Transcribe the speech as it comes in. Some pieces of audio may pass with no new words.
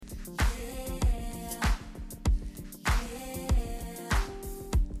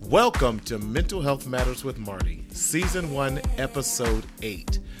Welcome to Mental Health Matters with Marty, Season 1, Episode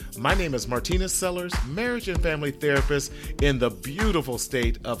 8. My name is Martina Sellers, marriage and family therapist in the beautiful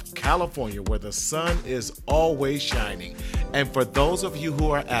state of California, where the sun is always shining. And for those of you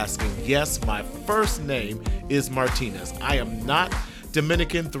who are asking, yes, my first name is Martinez. I am not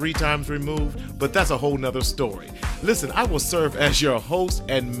Dominican 3 times removed, but that's a whole nother story. Listen, I will serve as your host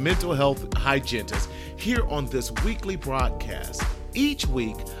and mental health hygienist here on this weekly broadcast. Each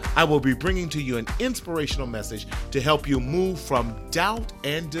week, I will be bringing to you an inspirational message to help you move from doubt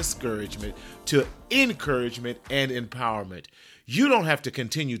and discouragement to encouragement and empowerment. You don't have to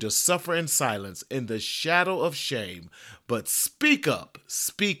continue to suffer in silence in the shadow of shame, but speak up,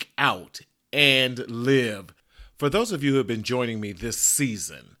 speak out, and live. For those of you who have been joining me this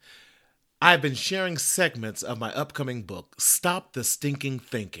season, I've been sharing segments of my upcoming book, Stop the Stinking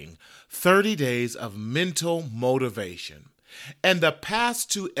Thinking, 30 Days of Mental Motivation. And the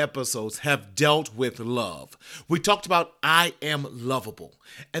past 2 episodes have dealt with love. We talked about I am lovable.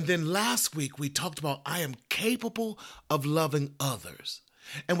 And then last week we talked about I am capable of loving others.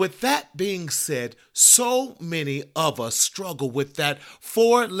 And with that being said, so many of us struggle with that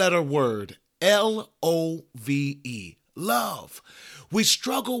 4-letter word, L-O-V-E, love. We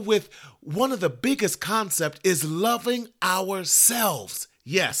struggle with one of the biggest concepts is loving ourselves.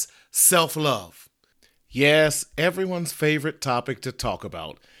 Yes, self-love. Yes, everyone's favorite topic to talk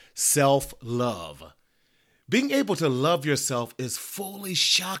about, self-love. Being able to love yourself is fully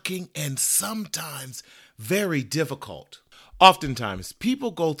shocking and sometimes very difficult. Oftentimes,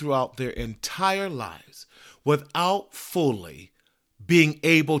 people go throughout their entire lives without fully being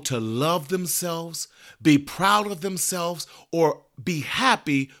able to love themselves, be proud of themselves, or be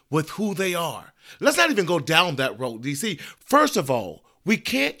happy with who they are. Let's not even go down that road. You see, first of all, we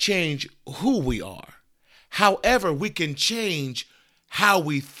can't change who we are. However, we can change how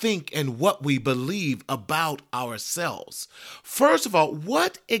we think and what we believe about ourselves. First of all,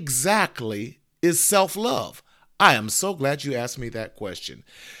 what exactly is self-love? I am so glad you asked me that question.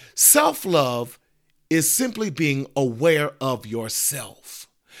 Self-love is simply being aware of yourself,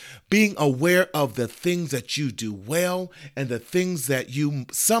 being aware of the things that you do well and the things that you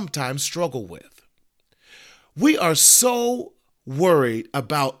sometimes struggle with. We are so worried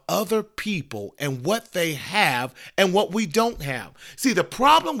about other people and what they have and what we don't have. See, the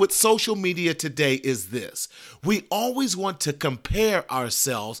problem with social media today is this. We always want to compare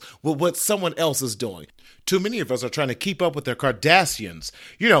ourselves with what someone else is doing. Too many of us are trying to keep up with the Kardashians.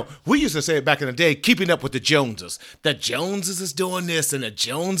 You know, we used to say it back in the day, keeping up with the Joneses. The Joneses is doing this and the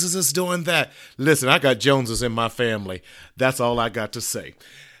Joneses is doing that. Listen, I got Joneses in my family. That's all I got to say.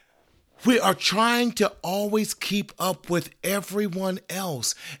 We are trying to always keep up with everyone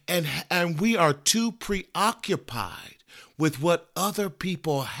else, and we are too preoccupied with what other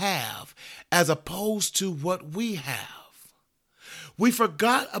people have as opposed to what we have. We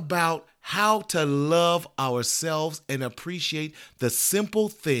forgot about how to love ourselves and appreciate the simple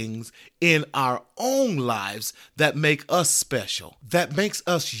things in our own lives that make us special, that makes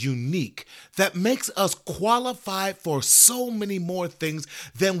us unique, that makes us qualified for so many more things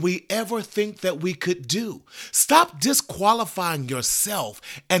than we ever think that we could do. Stop disqualifying yourself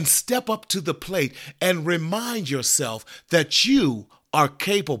and step up to the plate and remind yourself that you are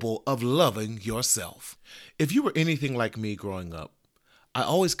capable of loving yourself. If you were anything like me growing up, I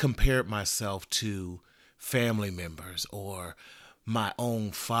always compared myself to family members or my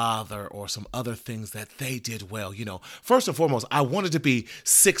own father or some other things that they did well. You know, first and foremost, I wanted to be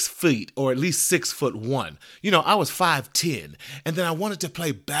 6 feet or at least 6'1". You know, I was 5'10", and then I wanted to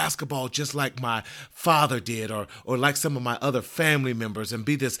play basketball just like my father did or like some of my other family members and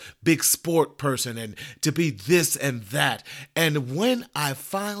be this big sport person and to be this and that. And when I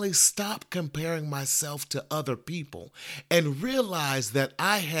finally stopped comparing myself to other people and realized that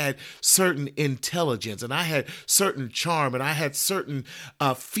I had certain intelligence and I had certain charm and I had certain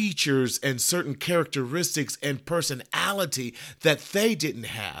features and certain characteristics and personality that they didn't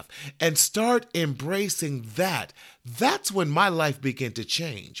have, and start embracing that, that's when my life began to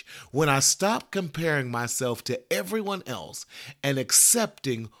change. When I stopped comparing myself to everyone else and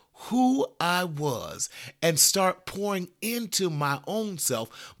accepting who I was and start pouring into my own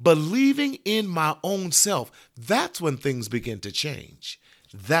self, believing in my own self, that's when things begin to change.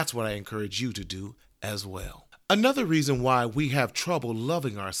 That's what I encourage you to do as well. Another reason why we have trouble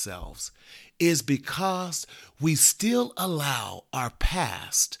loving ourselves is because we still allow our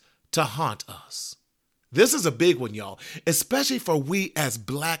past to haunt us. This is a big one, y'all, especially for we as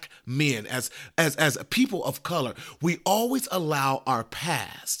black men, as people of color. We always allow our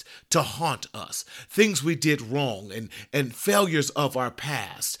past to haunt us, things we did wrong and failures of our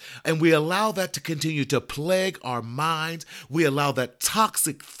past. And we allow that to continue to plague our minds. We allow that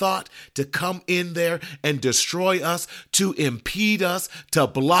toxic thought to come in there and destroy us, to impede us, to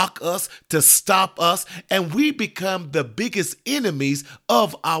block us, to stop us. And we become the biggest enemies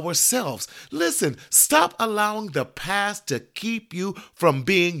of ourselves. Listen, stop allowing the past to keep you from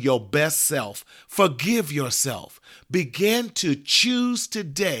being your best self. Forgive yourself. Begin to choose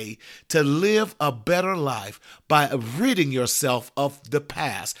today to live a better life by ridding yourself of the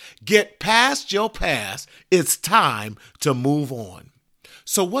past. Get past your past. It's time to move on.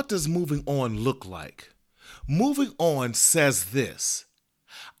 So what does moving on look like? Moving on says this: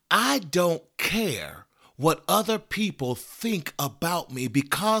 I don't care what other people think about me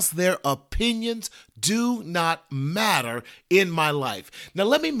because their opinions do not matter in my life. Now,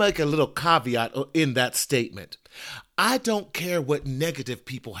 let me make a little caveat in that statement. I don't care what negative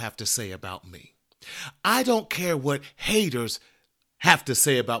people have to say about me. I don't care what haters have to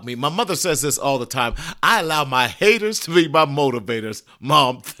say about me. My mother says this all the time. I allow my haters to be my motivators.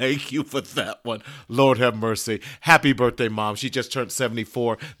 Mom, thank you for that one. Lord have mercy. Happy birthday, Mom. She just turned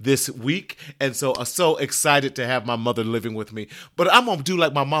 74 this week. And so I'm so excited to have my mother living with me. But I'm going to do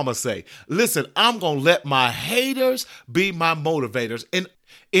like my mama say. Listen, I'm going to let my haters be my motivators. And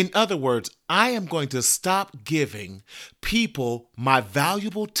in other words, I am going to stop giving people my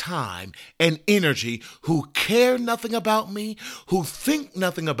valuable time and energy who care nothing about me, who think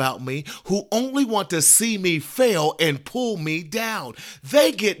nothing about me, who only want to see me fail and pull me down.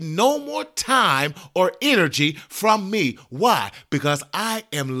 They get no more time or energy from me. Why? Because I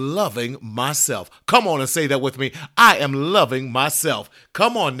am loving myself. Come on and say that with me. I am loving myself.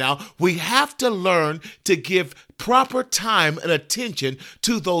 Come on now. We have to learn to give proper time and attention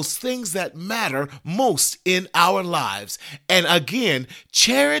to those things that matter most in our lives. And again,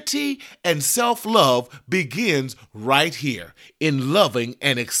 charity and self-love begins right here in loving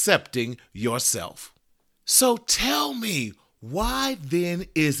and accepting yourself. So tell me, why then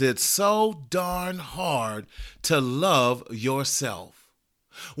is it so darn hard to love yourself?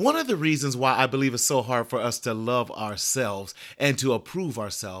 One of the reasons why I believe it's so hard for us to love ourselves and to approve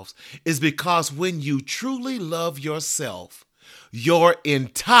ourselves is because when you truly love yourself, your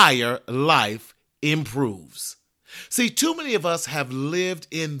entire life improves. See, too many of us have lived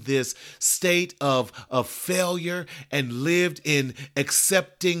in this state of failure and lived in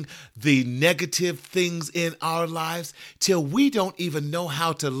accepting the negative things in our lives till we don't even know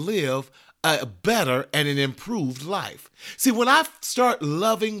how to live a better and an improved life. See, when I start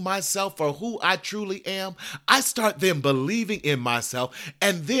loving myself for who I truly am, I start then believing in myself,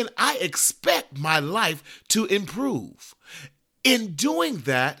 and then I expect my life to improve. In doing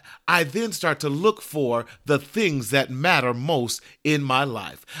that, I then start to look for the things that matter most in my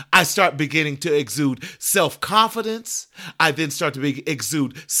life. I start beginning to exude self-confidence. I then start to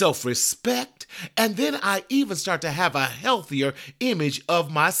exude self-respect. And then I even start to have a healthier image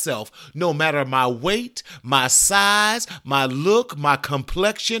of myself, no matter my weight, my size, my look, my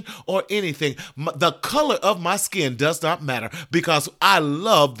complexion, or anything. The color of my skin does not matter because I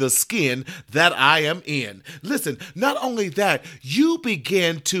love the skin that I am in. Listen, not only that, you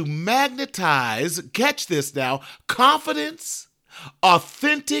begin to magnetize, catch this now, confidence,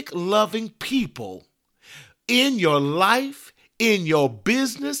 authentic, loving people in your life, in your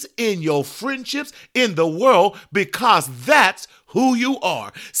business, in your friendships, in the world, because that's who you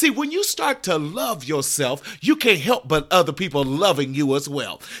are. See, when you start to love yourself, you can't help but other people loving you as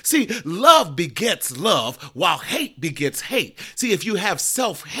well. See, love begets love, while hate begets hate. See, if you have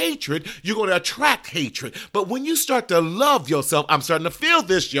self-hatred, you're going to attract hatred. But when you start to love yourself, I'm starting to feel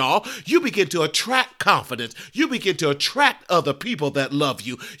this, y'all, you begin to attract confidence. You begin to attract other people that love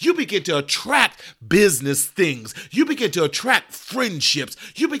you. You begin to attract business things. You begin to attract friendships.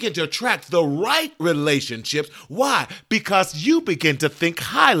 You begin to attract the right relationships. Why? Because you begin to think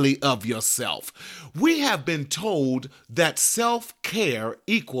highly of yourself. We have been told that self-care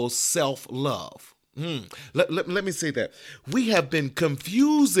equals self-love. Let me say that. We have been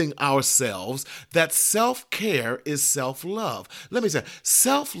confusing ourselves that self-care is self-love. Let me say,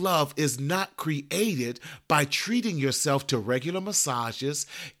 self-love is not created by treating yourself to regular massages,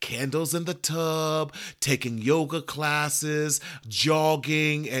 candles in the tub, taking yoga classes,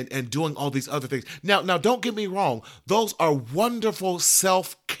 jogging, and doing all these other things. Now, don't get me wrong. Those are wonderful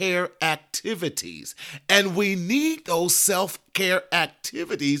self-care activities, and we need those self-care self-care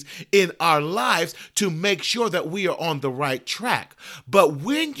activities in our lives to make sure that we are on the right track. But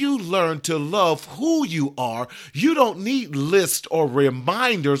when you learn to love who you are, you don't need lists or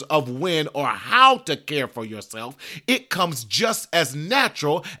reminders of when or how to care for yourself. It comes just as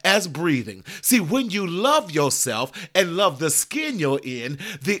natural as breathing. See, when you love yourself and love the skin you're in,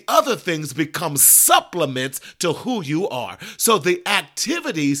 the other things become supplements to who you are. So the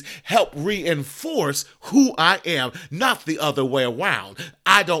activities help reinforce who I am, not the other way around.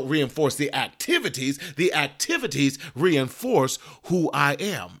 I don't reinforce the activities reinforce who I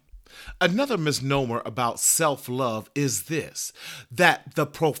am. Another misnomer about self-love is this, that the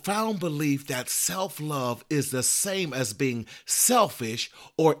profound belief that self-love is the same as being selfish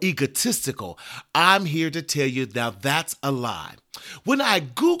or egotistical. I'm here to tell you now that's a lie. When I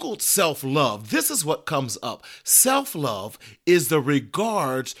Googled self-love, this is what comes up. Self-love is the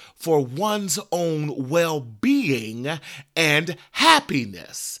regards for one's own well-being and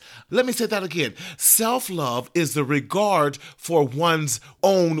happiness. Let me say that again. Self-love is the regard for one's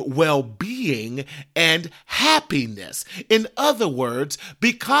own well-being and happiness. In other words,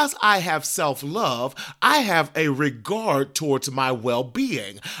 because I have self-love, I have a regard towards my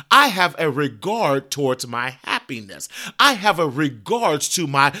well-being. I have a regard towards my happiness. I have a regards to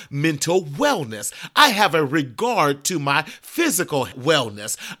my mental wellness. I have a regard to my physical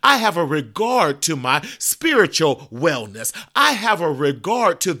wellness. I have a regard to my spiritual wellness. I have a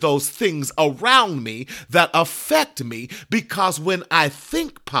regard to those things around me that affect me, because when I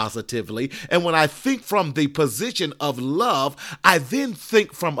think positively and when I think from the position of love, I then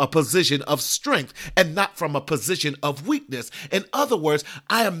think from a position of strength and not from a position of weakness. In other words,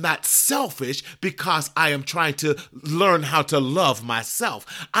 I am not selfish because I am trying to learn how to love myself.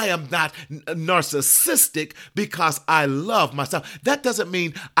 I am not narcissistic because I love myself. That doesn't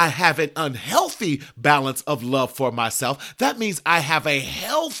mean I have an unhealthy balance of love for myself. That means I have a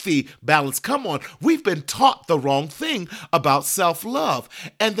healthy balance. Come on, we've been taught the wrong thing about self-love.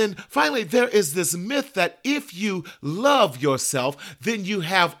 And then finally, there is this myth that if you love yourself, then you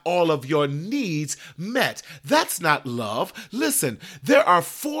have all of your needs met. That's not love. Listen, there are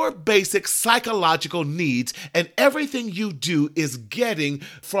 4 basic psychological needs, and everything you do is getting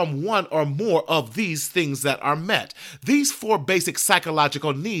from one or more of these things that are met. These 4 basic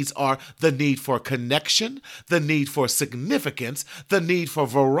psychological needs are the need for connection, the need for significance, the need for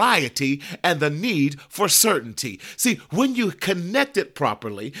variety, and the need for certainty. See, when you connect it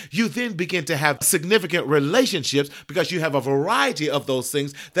properly, you then begin to have significant relationships because you have a variety of those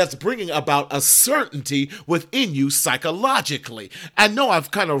things that's bringing about a certainty within you psychologically. I know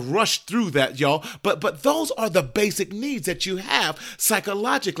I've kind of rushed through that, y'all, but those are the basic needs that you have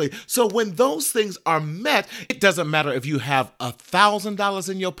psychologically. So when those things are met, it doesn't matter if you have $1,000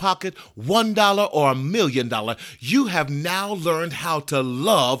 in your pocket, $1 or $1 million. You have now learned how to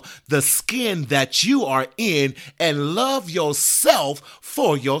love the skin that you are in and love yourself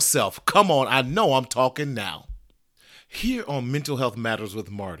for yourself. Come on, I know I'm talking now. Here on Mental Health Matters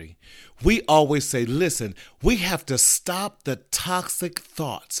with Marty, we always say, listen, we have to stop the toxic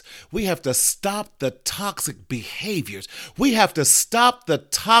thoughts. We have to stop the toxic behaviors. We have to stop the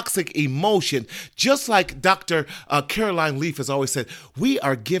toxic emotion. Just like Dr. Caroline Leaf has always said, we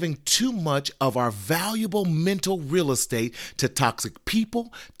are giving too much of our valuable mental real estate to toxic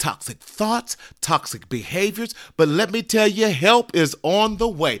people, toxic thoughts, toxic behaviors. But let me tell you, help is on the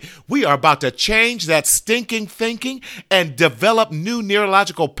way. We are about to change that stinking thinking and develop new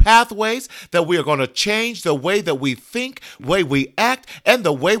neurological pathways that we are going to change the way that we think, way we act, and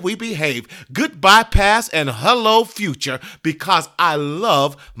the way we behave. Goodbye past and hello future, because I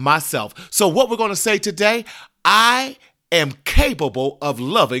love myself. So what we're going to say today, I am capable of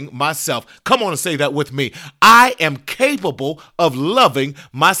loving myself. Come on and say that with me. I am capable of loving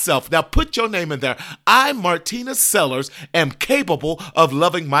myself. Now put your name in there. I, Martina Sellers, am capable of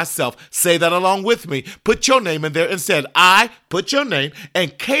loving myself. Say that along with me. Put your name in there and said, I, put your name,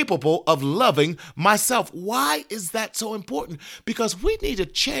 and capable of loving myself. Why is that so important? Because we need to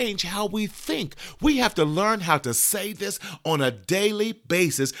change how we think. We have to learn how to say this on a daily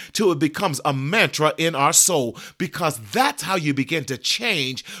basis till it becomes a mantra in our soul, because that's how you begin to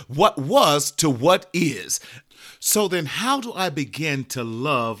change what was to what is. So then how do I begin to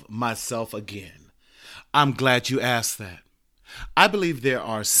love myself again? I'm glad you asked that. I believe there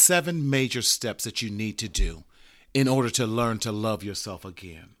are 7 major steps that you need to do in order to learn to love yourself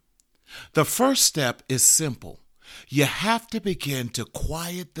again. The first step is simple. You have to begin to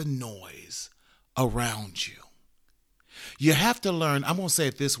quiet the noise around you. You have to learn, I'm going to say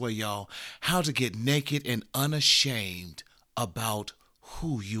it this way, y'all, how to get naked and unashamed about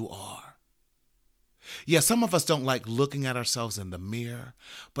who you are. Yeah, some of us don't like looking at ourselves in the mirror,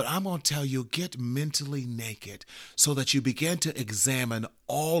 but I'm going to tell you, get mentally naked so that you begin to examine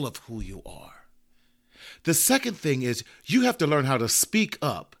all of who you are. The second thing is you have to learn how to speak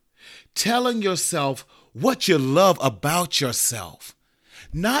up, telling yourself what you love about yourself.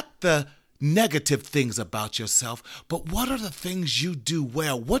 Not the negative things about yourself, but what are the things you do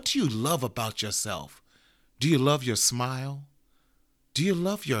well? What do you love about yourself? Do you love your smile? Do you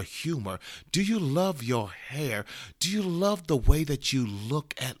love your humor? Do you love your hair? Do you love the way that you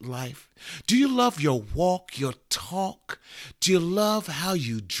look at life? Do you love your walk, your talk? Do you love how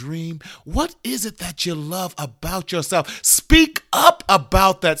you dream? What is it that you love about yourself? Speak up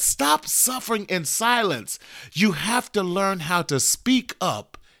about that. Stop suffering in silence. You have to learn how to speak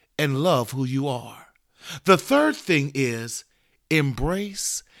up and love who you are. The third thing is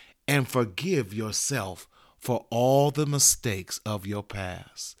embrace and forgive yourself for all the mistakes of your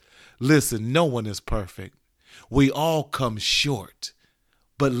past. Listen, no one is perfect. We all come short.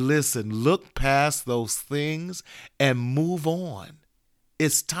 But listen, look past those things and move on.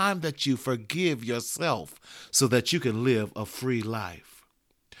 It's time that you forgive yourself so that you can live a free life.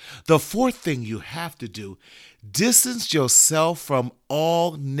 The fourth thing you have to do, distance yourself from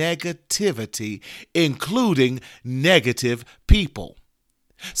all negativity, including negative people.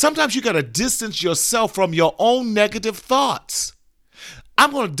 Sometimes you got to distance yourself from your own negative thoughts. I'm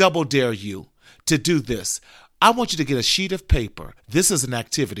going to double dare you to do this. I want you to get a sheet of paper. This is an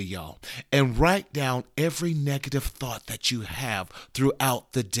activity, y'all, and write down every negative thought that you have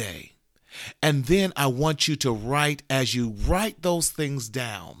throughout the day. And then I want you to write, as you write those things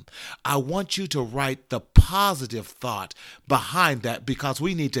down, I want you to write the positive thought behind that, because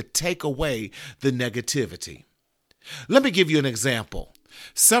we need to take away the negativity. Let me give you an example.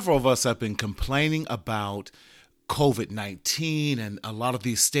 Several of us have been complaining about COVID-19 and a lot of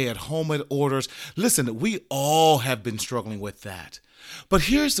these stay-at-home orders. Listen, we all have been struggling with that. But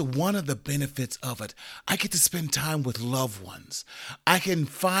here's one of the benefits of it. I get to spend time with loved ones. I can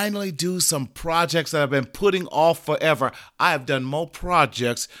finally do some projects that I've been putting off forever. I have done more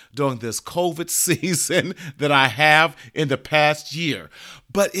projects during this COVID season than I have in the past year.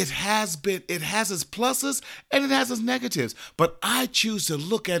 But it has its pluses and it has its negatives. But I choose to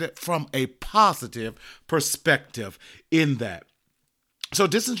look at it from a positive perspective in that. So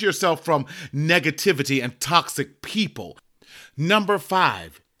distance yourself from negativity and toxic people. Number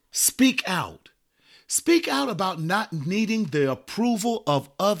 5, speak out. Speak out about not needing the approval of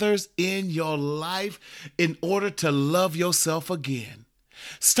others in your life in order to love yourself again.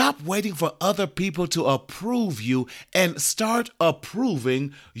 Stop waiting for other people to approve you and start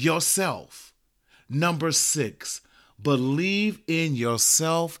approving yourself. Number 6, believe in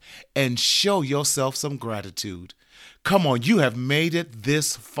yourself and show yourself some gratitude. Come on, you have made it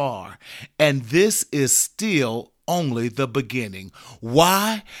this far, and this is still only the beginning.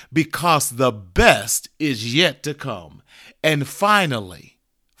 Why? Because the best is yet to come. And finally,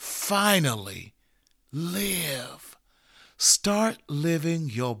 live. Start living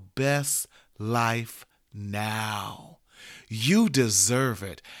your best life now. You deserve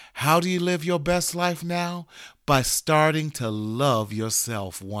it. How do you live your best life now? By starting to love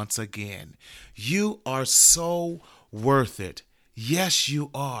yourself once again. You are so worth it. Yes,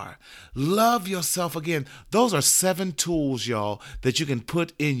 you are. Love yourself again. Those are 7 tools, y'all, that you can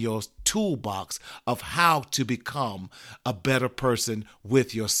put in your toolbox of how to become a better person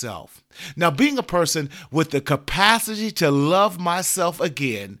with yourself. Now, being a person with the capacity to love myself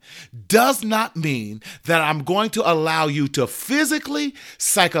again does not mean that I'm going to allow you to physically,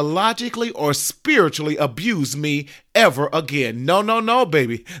 psychologically, or spiritually abuse me ever again. No,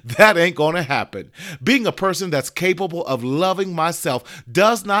 baby. That ain't going to happen. Being a person that's capable of loving myself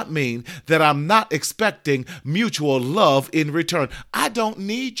does not mean that I'm not expecting mutual love in return. I don't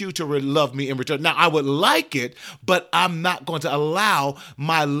need you to love me in return. Now, I would like it, but I'm not going to allow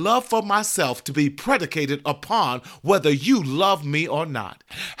my love for myself to be predicated upon whether you love me or not.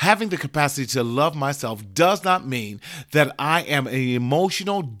 Having the capacity to love myself does not mean that I am an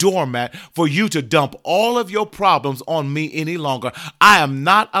emotional doormat for you to dump all of your problems on me any longer. I am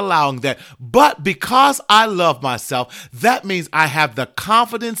not allowing that. But because I love myself, that means I have the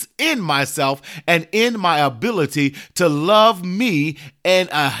confidence in myself and in my ability to love me in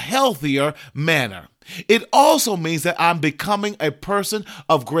a healthier manner. It also means that I'm becoming a person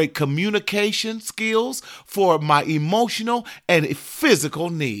of great communication skills for my emotional and physical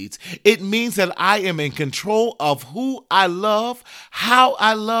needs. It means that I am in control of who I love, how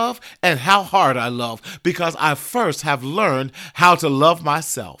I love, and how hard I love, because I first have learned how to love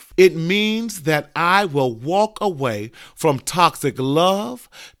myself. It means that I will walk away from toxic love,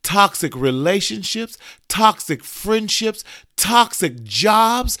 toxic relationships, toxic friendships, toxic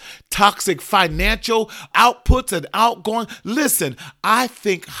jobs, toxic financial outputs and outgoing. Listen, I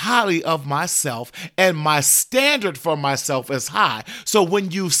think highly of myself and my standard for myself is high. So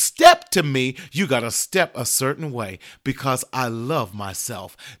when you step to me, you got to step a certain way because I love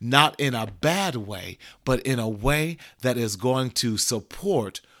myself, not in a bad way, but in a way that is going to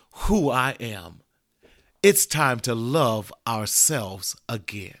support who I am. It's time to love ourselves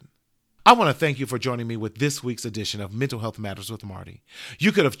again. I want to thank you for joining me with this week's edition of Mental Health Matters with Marty.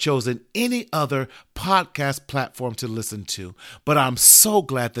 You could have chosen any other podcast platform to listen to, but I'm so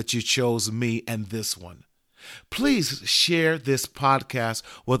glad that you chose me and this one. Please share this podcast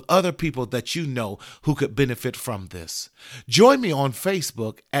with other people that you know who could benefit from this. Join me on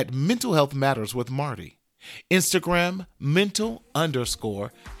Facebook at Mental Health Matters with Marty. Instagram,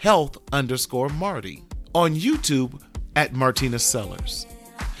 mental_health_Marty. On YouTube at Martina Sellers.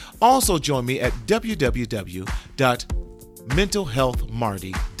 Also join me at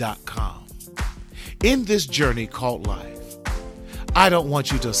www.mentalhealthmarty.com. In this journey called life, I don't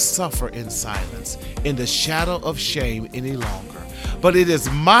want you to suffer in silence, in the shadow of shame any longer. But it is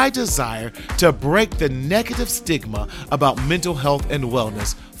my desire to break the negative stigma about mental health and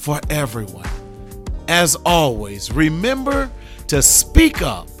wellness for everyone. As always, remember to speak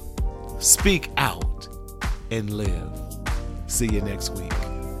up, speak out, and live. See you next week.